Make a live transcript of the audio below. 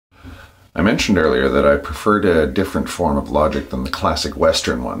I mentioned earlier that I preferred a different form of logic than the classic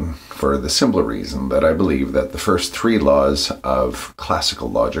Western one, for the simple reason that I believe that the first three laws of classical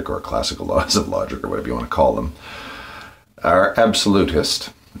logic, or classical laws of logic, or whatever you want to call them, are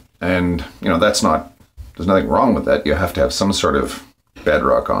absolutist. And, there's nothing wrong with that. You have to have some sort of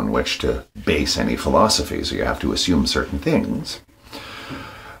bedrock on which to base any philosophy, so you have to assume certain things.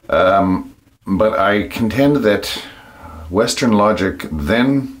 But I contend that Western logic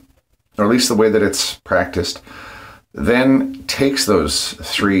then, or at least the way that it's practiced, then takes those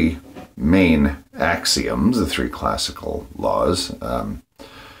three main axioms, the three classical laws,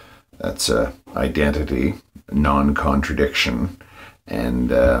 that's identity, non-contradiction, and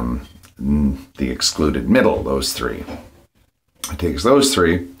the excluded middle, those three. It takes those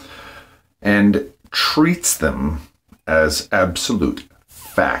three and treats them as absolute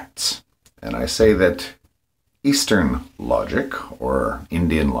facts. And I say that Eastern logic, or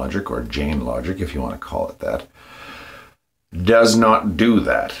Indian logic, or Jain logic, if you want to call it that, does not do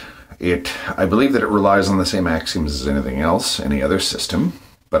that. I believe that it relies on the same axioms as anything else, any other system,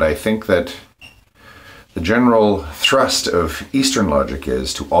 but I think that the general thrust of Eastern logic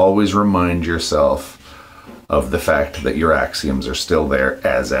is to always remind yourself of the fact that your axioms are still there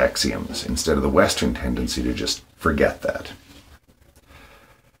as axioms, instead of the Western tendency to just forget that.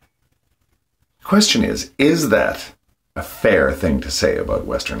 The question is that a fair thing to say about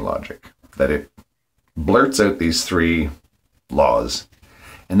Western logic? That it blurts out these three laws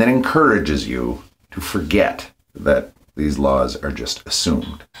and then encourages you to forget that these laws are just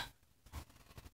assumed?